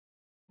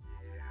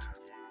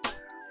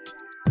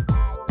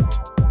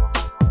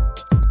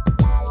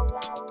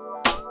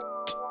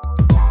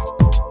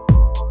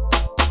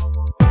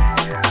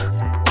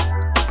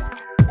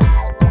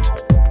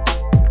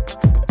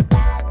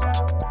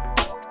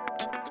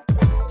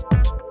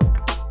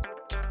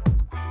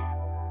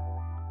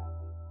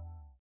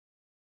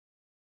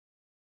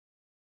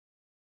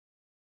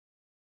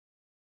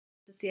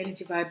the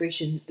energy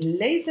vibration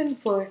lesson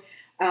for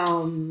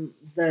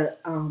the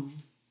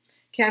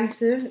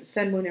Cancer,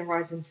 Sun, Moon, and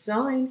Rising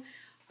sign.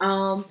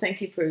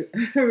 Thank you for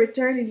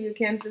returning, you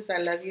Cancers. I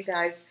love you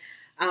guys.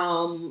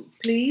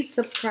 Please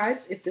subscribe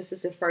if this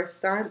is your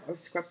first time, or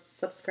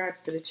subscribe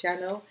to the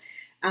channel.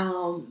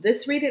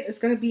 This reading is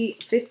going to be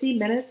 50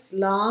 minutes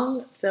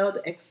long, so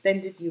the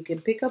extended you can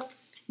pick up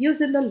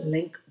using the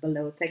link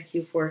below. Thank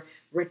you for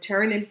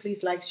returning.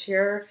 Please like,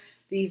 share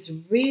these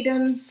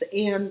readings,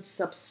 and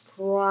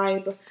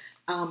subscribe.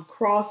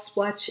 Cross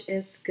watch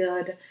is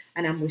good,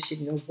 and I'm wishing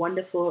you a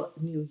wonderful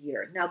new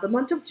year. Now, the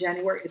month of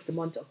January is the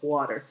month of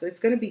water, so it's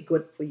going to be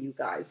good for you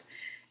guys.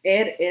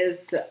 It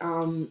is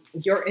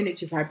your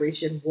energy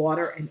vibration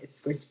water, and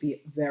it's going to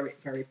be very,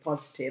 very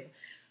positive.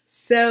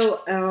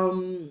 So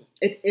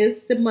it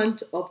is the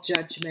month of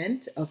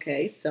judgment.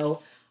 Okay,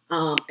 so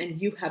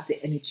and you have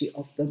the energy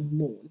of the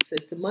moon. So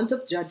it's a month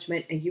of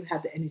judgment, and you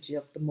have the energy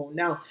of the moon.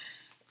 Now,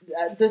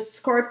 the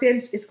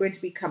Scorpions is going to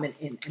be coming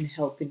in and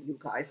helping you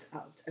guys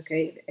out.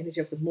 Okay, the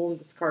energy of the moon,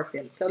 the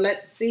Scorpion. So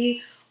let's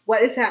see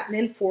what is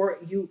happening for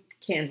you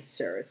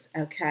Cancers.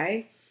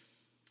 Okay,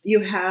 you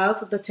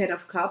have the Ten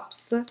of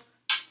Cups,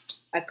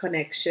 a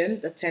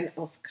connection. The Ten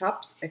of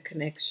Cups, a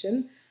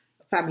connection,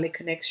 a family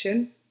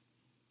connection.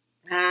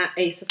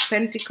 Ace of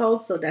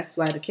Pentacles. So that's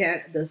why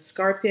the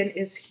Scorpion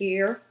is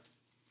here.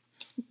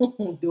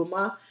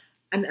 Duma,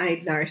 an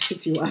Aidnar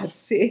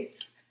Situatsi.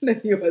 Then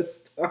you will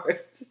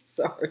start.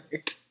 Sorry.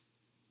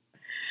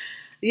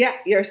 Yeah,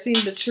 you're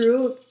seeing the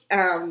truth.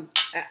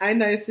 I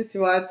know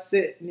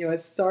Situatsi, you will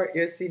start.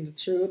 You're seeing the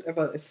truth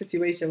about a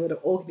situation with an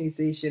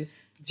organization.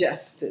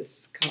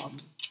 Justice come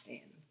in.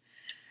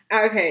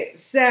 Okay,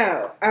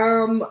 so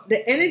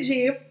the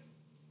energy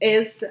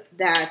is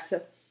that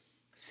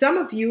some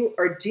of you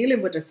are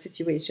dealing with a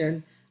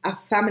situation, a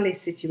family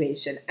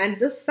situation, and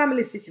this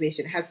family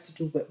situation has to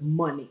do with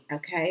money.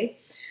 Okay.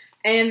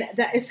 And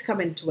that is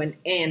coming to an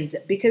end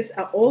because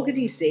an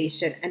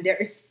organization, and there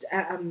is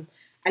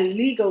a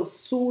legal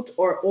suit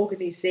or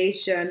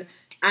organization,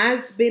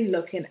 has been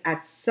looking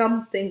at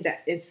something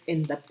that is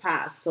in the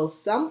past. So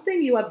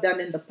something you have done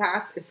in the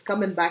past is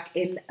coming back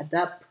in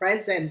the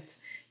present,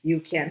 you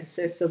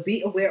Cancer. So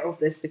be aware of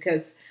this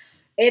because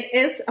it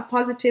is a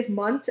positive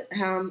month.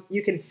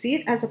 You can see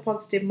it as a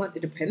positive month.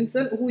 It depends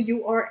on who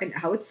you are and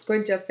how it's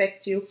going to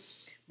affect you.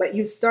 But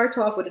you start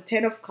off with a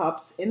Ten of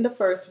Cups in the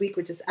first week,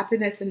 which is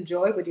happiness and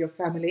joy with your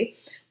family.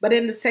 But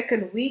in the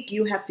second week,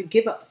 you have to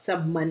give up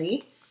some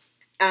money.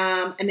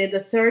 And in the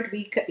third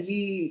week,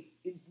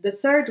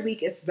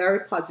 is very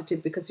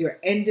positive because you're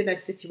ending a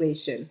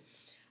situation.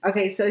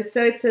 Okay, so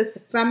it says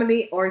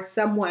family or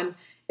someone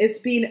is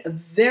being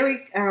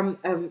very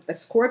a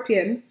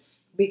Scorpion,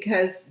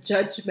 because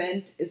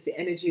judgment is the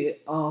energy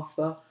of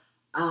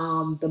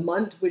the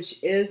month,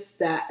 which is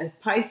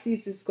that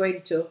Pisces is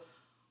going to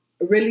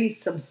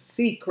release some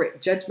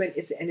secret. Judgment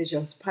is the energy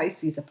of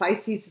Pisces. A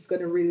Pisces is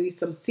going to release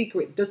some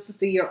secret. This is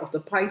the year of the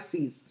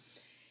Pisces,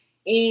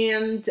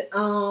 and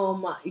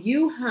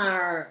you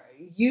are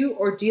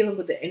dealing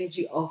with the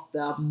energy of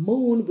the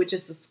moon, which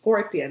is the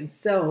Scorpion.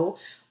 So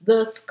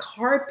the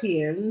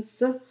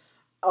Scorpions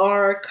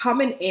are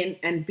coming in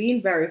and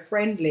being very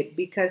friendly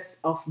because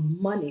of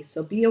money.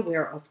 So be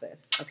aware of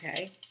this.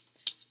 Okay,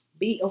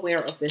 be aware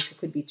of this. It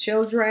could be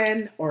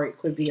children, or it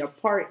could be your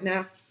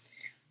partner.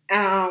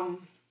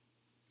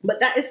 But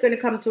that is going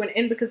to come to an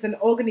end because an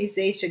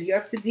organization, you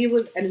have to deal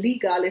with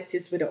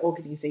illegalities with an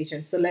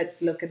organization. So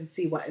let's look and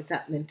see what is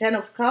happening. Ten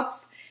of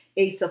Cups,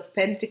 Ace of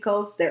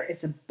Pentacles. There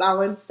is a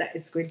balance that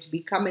is going to be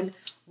coming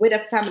with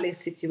a family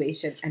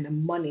situation and a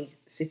money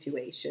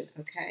situation.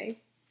 Okay.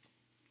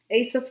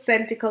 Ace of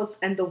Pentacles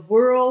and the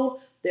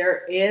World.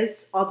 There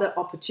is other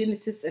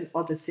opportunities and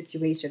other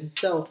situations.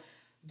 So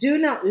do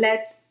not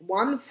let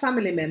one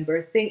family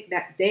member think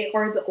that they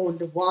are the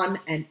only one.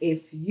 And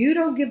if you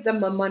don't give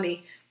them the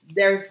money,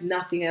 there's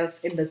nothing else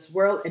in this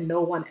world, and no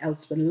one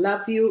else will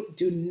love you.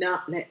 Do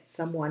not let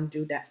someone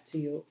do that to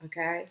you.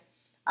 Okay,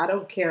 I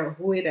don't care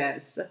who it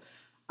is.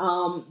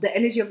 The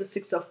energy of the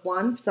Six of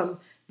Wands. Some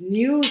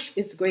news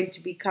is going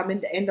to be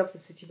coming. The end of the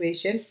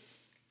situation,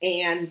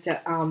 and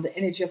the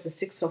energy of the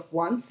Six of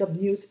Wands. Some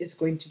news is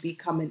going to be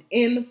coming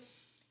in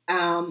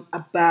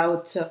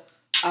about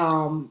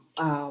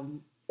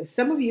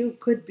some of you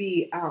could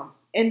be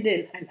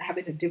ending and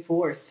having a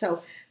divorce.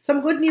 So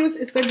some good news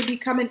is going to be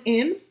coming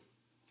in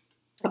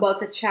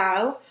about a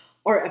child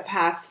or a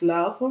past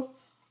love.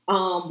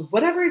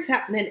 Whatever is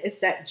happening is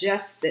that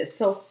justice.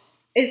 So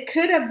it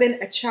could have been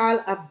a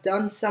child have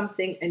done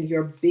something, and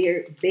you're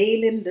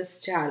bailing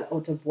this child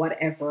out of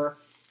whatever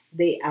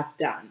they have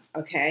done.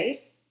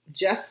 Okay,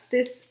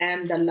 justice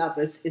and the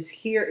Lovers is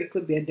here. It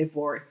could be a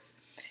divorce.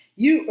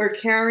 You are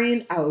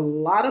carrying a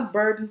lot of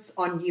burdens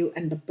on you,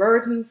 and the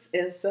burdens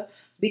is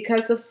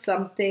because of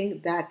something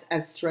that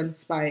has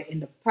transpired in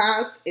the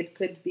past. It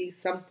could be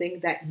something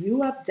that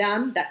you have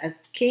done that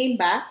came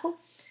back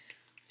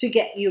to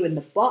get you in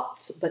the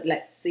butt. But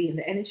let's see, in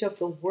the energy of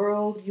the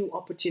World, new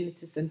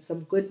opportunities and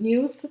some good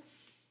news.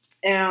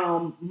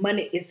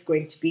 Money is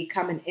going to be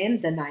coming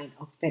in, the Nine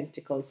of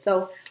Pentacles.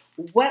 So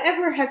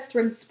whatever has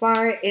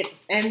transpired,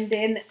 it's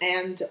ending,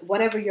 and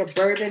whatever your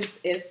burdens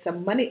is,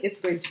 some money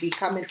is going to be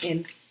coming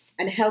in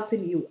and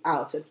helping you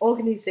out. An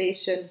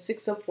organization,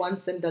 Six of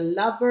Wands, and the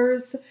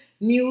Lovers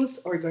news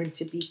are going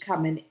to be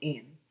coming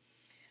in.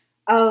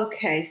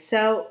 Okay,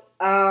 so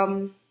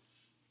some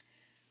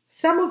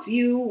of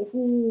you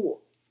who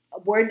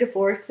were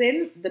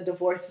divorcing, the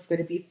divorce is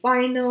going to be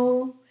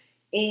final,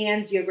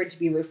 and you're going to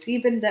be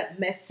receiving that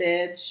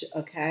message.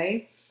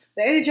 Okay,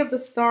 the energy of the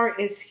star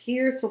is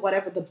here, so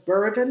whatever the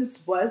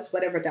burdens was,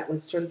 whatever that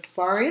was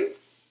transpiring,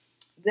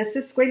 this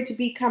is going to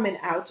be coming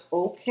out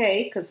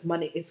okay, because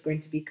money is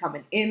going to be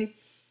coming in.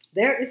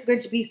 There is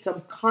going to be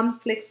some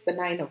conflicts, the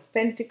Nine of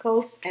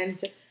Pentacles,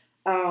 and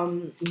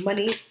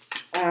money,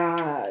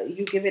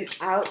 you giving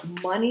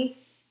out money.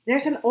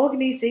 There's an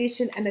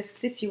organization and a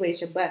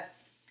situation, but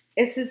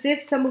it's as if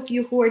some of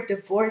you who are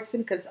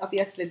divorcing, because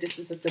obviously this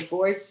is a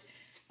divorce,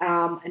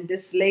 and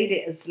this lady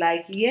is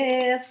like,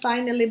 yeah,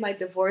 finally my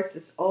divorce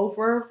is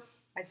over.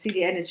 I see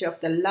the energy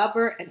of the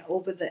Lover, and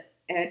over the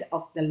head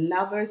of the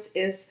Lovers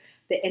is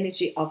the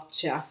energy of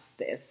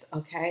Justice.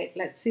 Okay,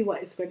 let's see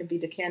what is going to be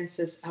the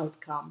Cancer's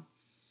outcome.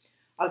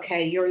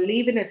 Okay, you're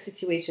leaving a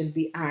situation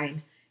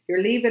behind.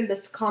 You're leaving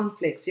this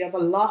conflicts. You have a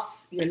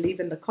loss. You're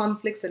leaving the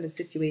conflicts and the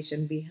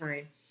situation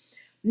behind.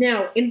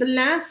 Now, in the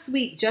last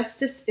week,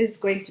 justice is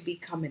going to be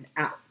coming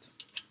out.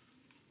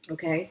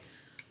 Okay.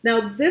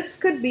 Now, this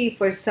could be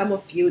for some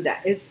of you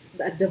that is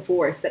a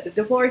divorce, that the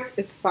divorce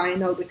is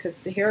final,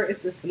 because here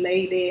is this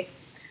lady,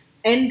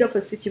 end of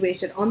a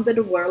situation under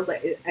the world,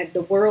 and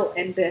the world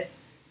and the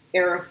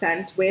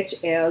Hierophant, which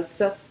is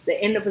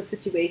the end of a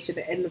situation,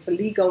 the end of a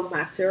legal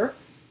matter,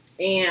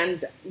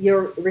 and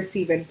you're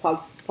receiving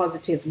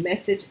positive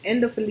message.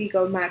 End of a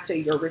legal matter,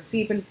 you're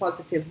receiving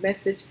positive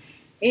message,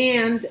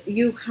 and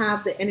you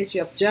have the energy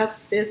of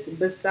justice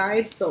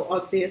beside. So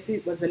obviously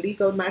it was a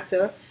legal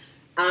matter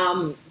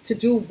to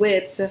do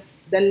with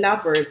the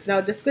Lovers.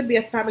 Now this could be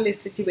a family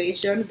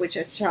situation with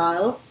a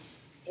child,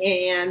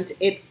 and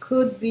it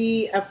could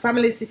be a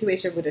family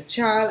situation with a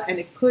child, and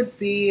it could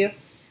be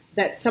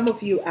that some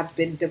of you have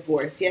been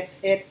divorced. Yes,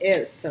 it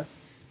is.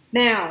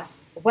 Now,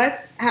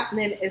 what's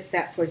happening is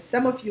that for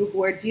some of you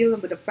who are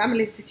dealing with a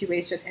family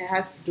situation, it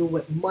has to do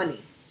with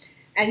money.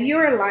 And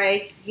you're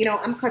like,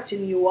 I'm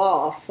cutting you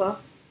off for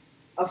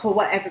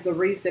whatever the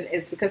reason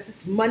is, because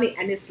it's money,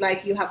 and it's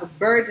like you have a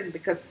burden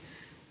because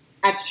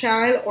a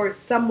child or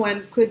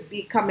someone could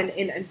be coming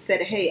in and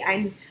said, hey,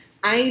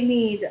 I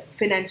need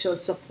financial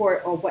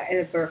support or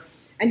whatever.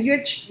 And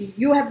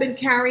you have been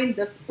carrying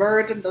this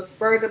burden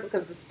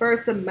because this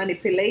person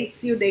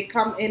manipulates you. They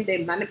come in,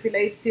 they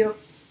manipulate you.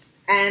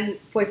 And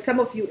for some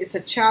of you, it's a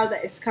child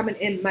that is coming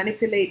in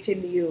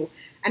manipulating you.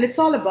 And it's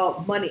all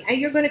about money.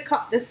 And you're going to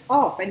cut this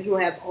off. And you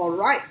have, all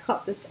right,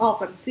 cut this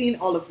off. I'm seeing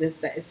all of this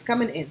that is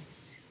coming in.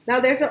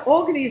 Now, there's an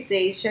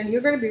organization.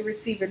 You're going to be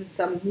receiving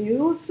some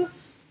news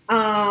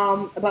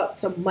about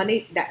some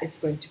money that is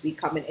going to be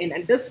coming in.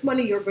 And this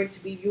money you're going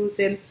to be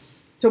using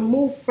to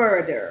move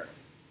further.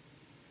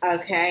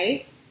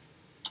 Okay,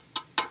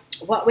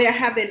 what we are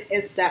having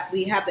is that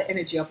we have the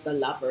energy of the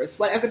Lovers.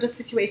 Whatever the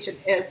situation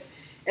is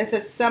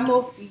that some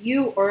of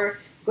you are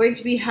going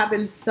to be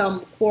having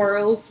some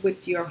quarrels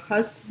with your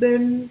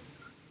husband.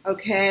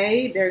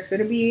 Okay, there's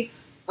going to be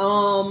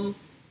a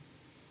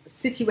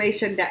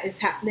situation that is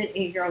happening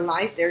in your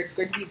life. There's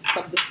going to be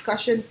some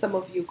discussion. Some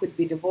of you could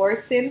be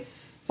divorcing.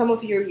 Some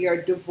of you,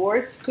 your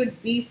divorce could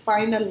be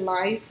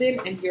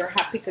finalizing, and you're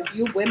happy because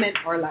you women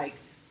are like,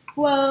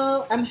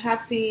 well, I'm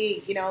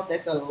happy,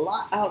 there's a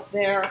lot out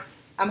there.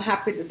 I'm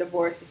happy the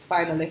divorce is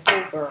finally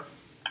over.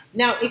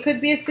 Now, it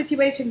could be a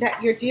situation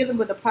that you're dealing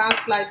with, a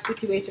past life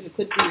situation. It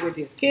could be with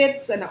your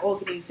kids and an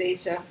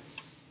organization.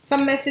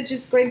 Some message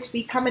is going to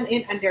be coming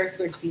in, and there's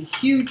going to be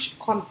huge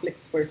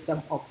conflicts for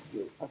some of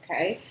you,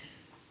 okay?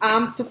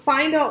 To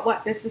find out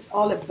what this is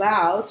all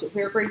about,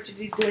 we're going to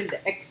be doing the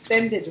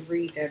extended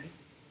reading,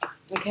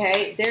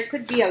 okay? There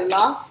could be a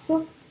loss.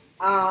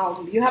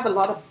 You have a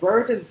lot of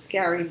burdens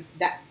carrying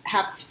that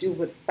have to do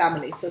with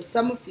family. So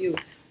some of you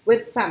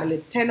with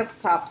family, 10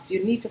 of Cups,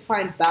 you need to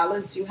find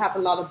balance. You have a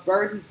lot of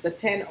burdens, the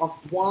 10 of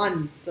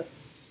Wands.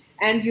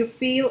 And you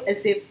feel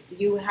as if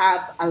you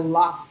have a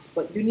loss,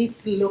 but you need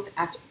to look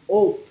at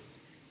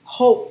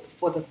hope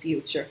for the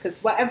future.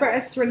 Because whatever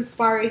has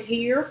transpired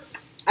here,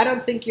 I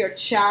don't think your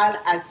child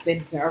has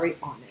been very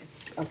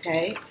honest,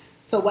 okay?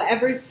 So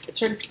whatever is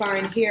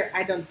transpiring here,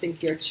 I don't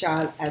think your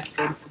child has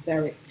been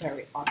very,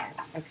 very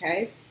honest,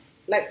 okay?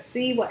 Let's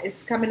see what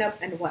is coming up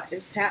and what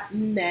is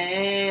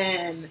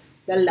happening.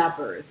 The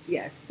Lovers,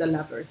 yes, the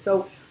Lovers.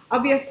 So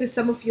obviously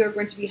some of you are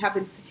going to be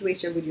having a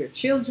situation with your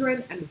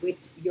children and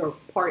with your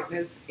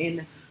partners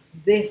in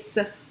this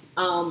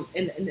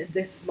in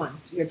this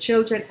month. Your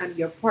children and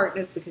your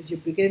partners, because you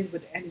begin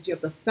with the energy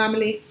of the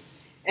family.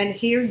 And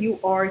here you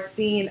are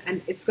seeing,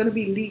 and it's going to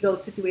be legal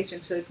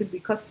situation. So it could be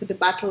custody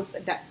battles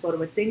and that sort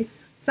of a thing.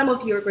 Some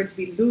of you are going to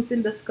be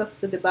losing this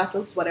custody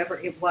battles, whatever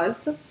it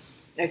was,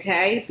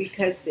 okay?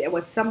 Because there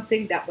was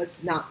something that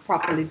was not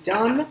properly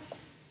done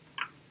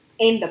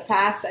in the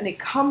past, and it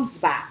comes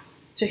back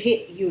to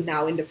hit you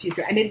now in the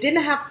future. And it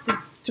didn't have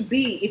to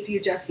be if you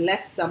just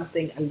left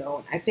something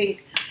alone. I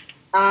think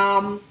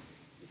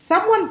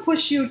someone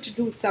pushed you to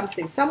do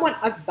something. Someone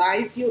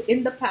advised you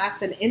in the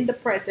past and in the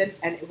present,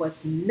 and it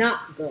was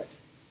not good.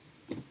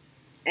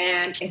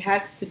 And it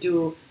has to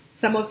do,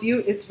 some of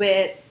you is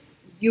where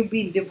you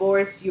being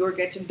divorced, you're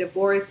getting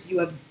divorced, you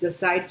have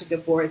decided to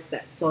divorce,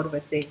 that sort of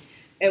a thing.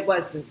 It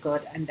wasn't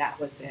good, and that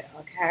was it,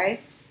 okay?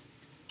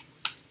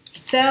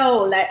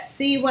 So let's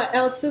see what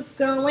else is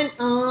going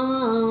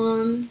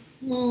on.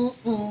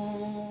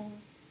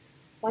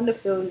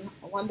 Wonderful,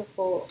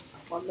 wonderful,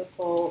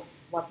 wonderful,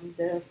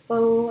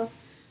 wonderful.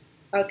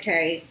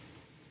 Okay.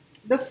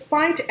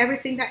 Despite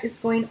everything that is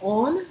going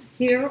on,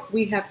 here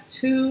we have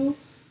two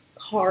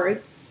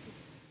cards.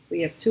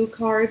 We have two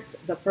cards.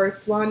 The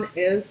first one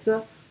is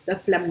the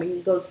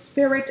Flamingo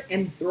Spirit,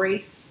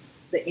 embrace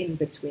the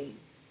in-between.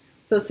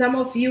 So some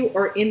of you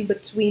are in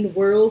between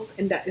worlds,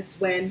 and that is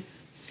when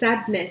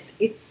sadness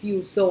hits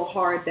you so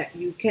hard that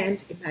you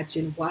can't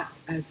imagine what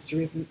has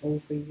driven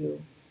over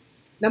you.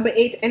 Number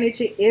 8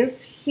 energy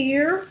is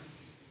here.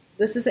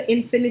 This is an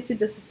infinity.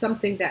 This is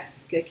something that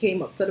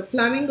came up. So the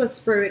Flamingo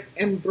Spirit,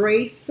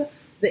 embrace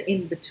the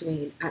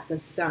in-between at the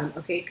stand,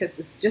 okay? Because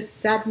it's just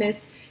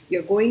sadness.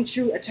 You're going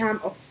through a time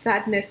of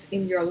sadness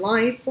in your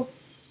life.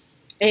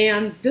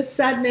 And this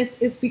sadness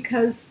is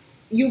because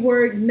you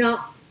were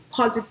not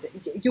positive.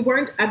 You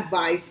weren't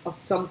advised of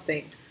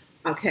something,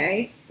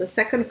 okay? The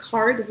second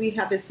card we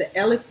have is the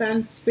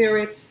Elephant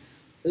Spirit,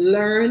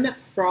 learn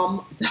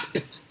from the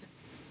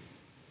past.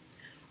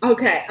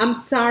 Okay, I'm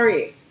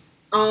sorry.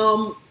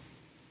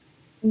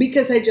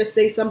 Because I just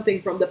say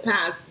something from the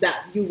past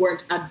that you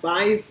weren't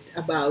advised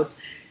about,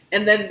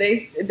 and then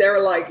they're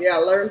like, yeah,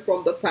 learn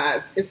from the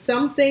past. It's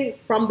something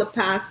from the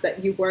past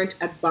that you weren't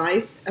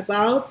advised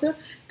about,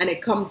 and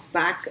it comes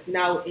back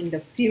now in the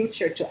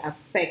future to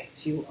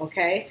affect you,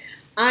 okay?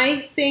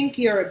 I think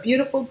you're a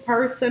beautiful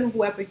person,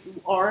 whoever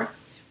you are,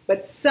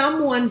 but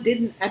someone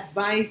didn't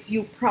advise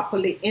you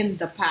properly in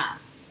the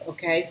past,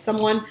 okay?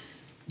 Someone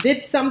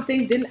did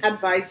something, didn't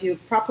advise you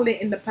properly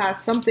in the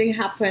past, something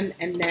happened,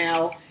 and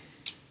now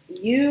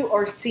you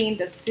are seeing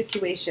the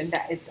situation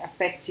that is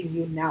affecting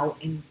you now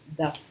in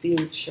the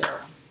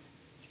future.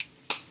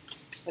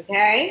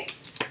 Okay?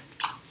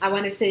 I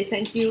want to say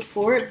thank you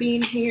for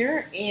being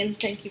here, and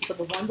thank you for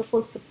the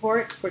wonderful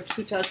support for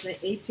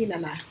 2018,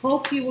 and I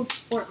hope you will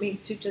support me in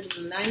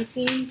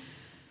 2019.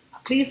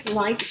 Please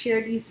like,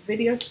 share these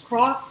videos,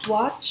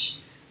 cross-watch.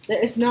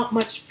 There is not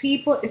much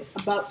people. It's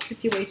about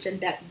situation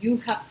that you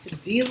have to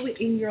deal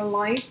with in your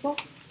life.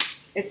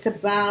 It's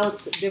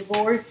about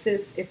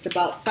divorces. It's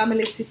about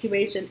family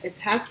situation. It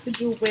has to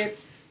do with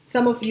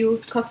some of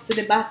you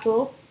custody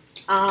battle.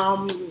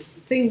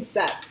 Things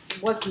that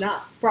was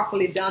not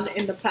properly done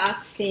in the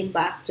past came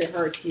back to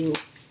hurt you.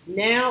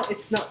 Now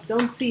it's not,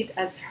 don't see it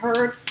as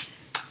hurt.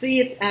 See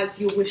it as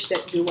you wish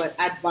that you were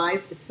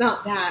advised. It's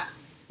not that.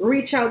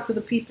 Reach out to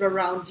the people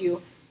around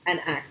you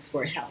and ask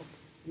for help.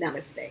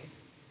 Namaste.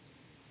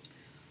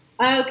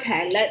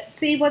 Okay, let's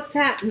see what's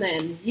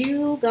happening.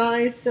 You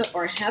guys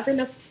are having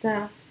a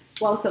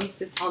welcome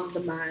to On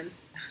Demand.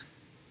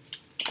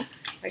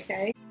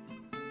 Okay.